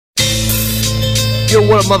Yo,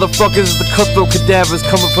 what up, motherfuckers? It's the Cutthroat Cadavers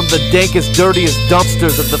coming from the dankest, dirtiest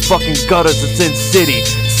dumpsters of the fucking gutters of Sin City.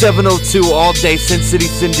 702 all day, Sin City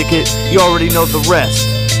Syndicate. You already know the rest.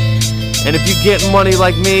 And if you getting money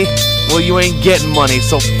like me, well, you ain't getting money,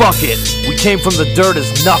 so fuck it. We came from the dirt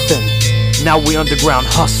as nothing. Now we underground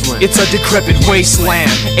hustling. It's a decrepit wasteland,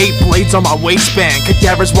 8 blades on my waistband.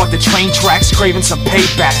 Cadavers walk the train tracks, craving some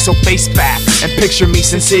payback, so face back and picture me,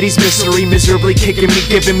 Sin City's mystery, miserably kicking me,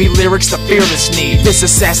 giving me lyrics the fearless need. This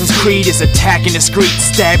Assassin's Creed is attacking the street,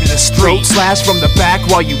 stabbing the street, slash from the back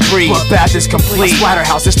while you breathe. Bloodbath is complete.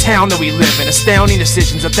 Splatterhouse, this town that we live in, astounding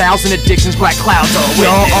decisions, 1,000 addictions, black clouds are a witness.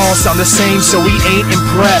 Y'all all sound the same, so we ain't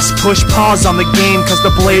impressed. Push pause on the game, cause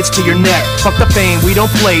the blade's to your neck. Fuck the fame, we don't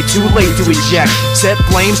play, too late to eject. Set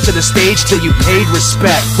flames to the stage till you paid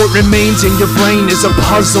respect. What remains in your brain is a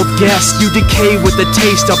puzzled guess. You decay with the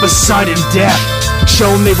taste of a sudden death.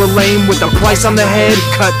 Shown they were lame with a price on the head.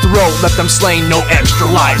 Cutthroat left them slain, no extra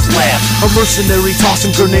lives left. A mercenary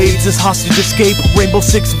tossing grenades as hostage escape. Rainbow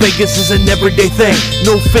Six Vegas is an everyday thing.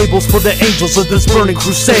 No fables for the angels of this burning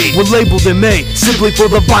crusade. We're labeled MA simply for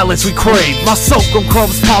the violence we crave. My silken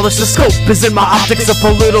crumbs polish, the scope is in my optics. A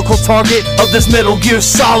political target of this Metal Gear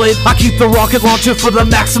Solid. I keep the rocket launcher for the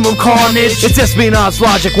maximum carnage. It's espionage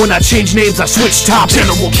logic, when I change names I switch topics.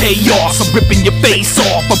 General chaos, I'm ripping your face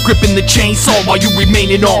off. I'm gripping the chainsaw while you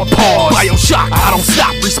remaining on pause. Bioshock, I don't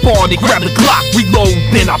stop, responding, grab the Glock, reload,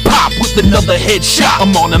 then I pop with another headshot.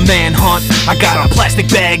 I'm on a manhunt, I got a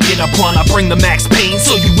plastic bag in a blunt. I bring the max pain,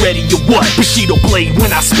 so you ready or what? Bushido blade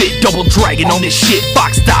when I spit, double dragon on this shit.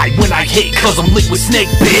 Fox die when I hit, cause I'm liquid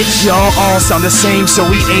snake, bitch. Y'all all sound the same, so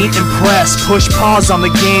we ain't impressed. Push pause on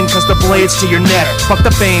the game, cause the blade's to your neck. Fuck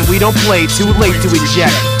the fame, we don't play, too late to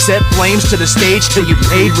eject. Set flames to the stage till you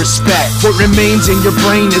paid respect. What remains in your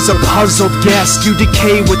brain is a puzzled guess. You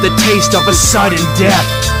decay with the taste of a sudden death.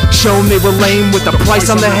 Shown they were lame with a price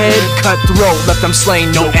on the head. Cutthroat left them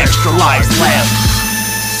slain, no extra lives left.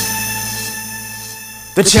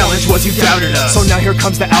 The challenge was you doubted us, so now here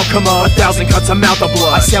comes the outcome of 1,000 cuts, a mouth of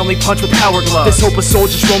blood. I soundly punch with power gloves. This hopeless soul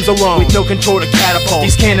just roams alone, with no control to catapult.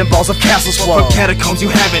 These cannonballs of castles flow from catacombs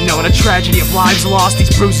you haven't known. A tragedy of lives lost,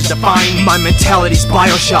 these bruises define me. My mentality's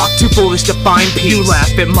Bioshock, too foolish to find peace. You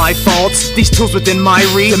laugh at my faults, these tools within my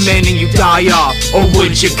reach, demanding you die off, or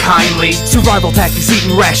would you kindly? Survival tactics,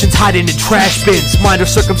 eating rations, hiding in trash bins. Minor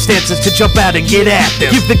circumstances to jump out and get at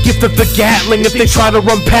them. Give the gift of the Gatling if they try to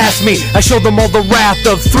run past me. I show them all the wrath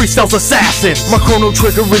of 3 stealth assassins. My chrono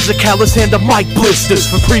trigger is a callous hand of mic blisters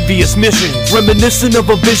from previous missions. Reminiscent of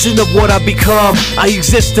a vision of what I've become. I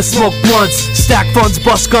exist to smoke blunts, stack funds,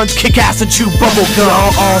 bust guns, kick ass and chew bubble gum.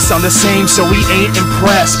 Y'all all sound the same, so we ain't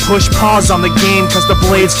impressed. Push pause on the game, cause the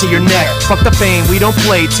blade's to your neck. Fuck the fame, we don't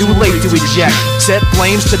play, too late to eject. Set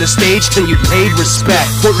flames to the stage till you paid respect.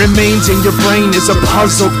 What remains in your brain is a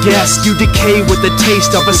puzzled guess. You decay with the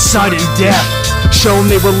taste of a sudden death. Shown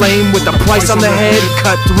they were lame with a price on the head.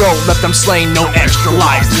 Cutthroat left them slain, no extra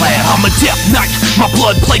lives left. I'm a death knight, my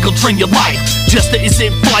blood plague will drain your life. Just as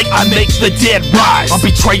in flight, I make the dead rise. A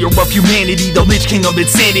betrayer of humanity, the Lich King of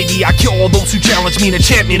insanity. I kill all those who challenge me, the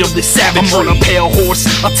champion of this savagery. I'm on a pale horse,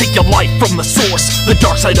 I'll take your life from the source. The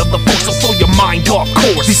dark side of the force will throw your mind off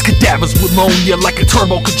course. These cadavers will loan you like a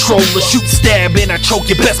turbo controller. Shoot, stab, and I choke,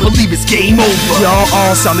 you best believe it's game over. Y'all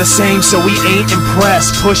all sound the same, so we ain't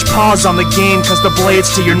impressed. Push pause on the game, cause the blade's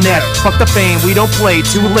to your neck. Fuck the fame, we don't play,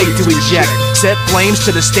 too late to eject. Set flames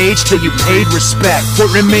to the stage till you paid respect.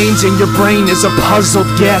 What remains in your brain is a puzzled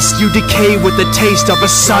guess. You decay with the taste of a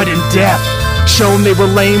sudden death. Shown they were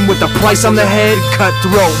lame with a price on the head.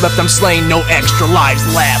 Cutthroat left them slain, no extra lives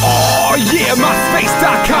left. Oh yeah,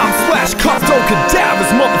 myspace.com/Cutthroat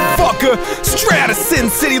Cadavers, motherfucker. Straight out of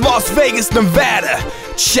Sin City, Las Vegas, Nevada.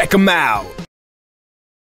 Check them out.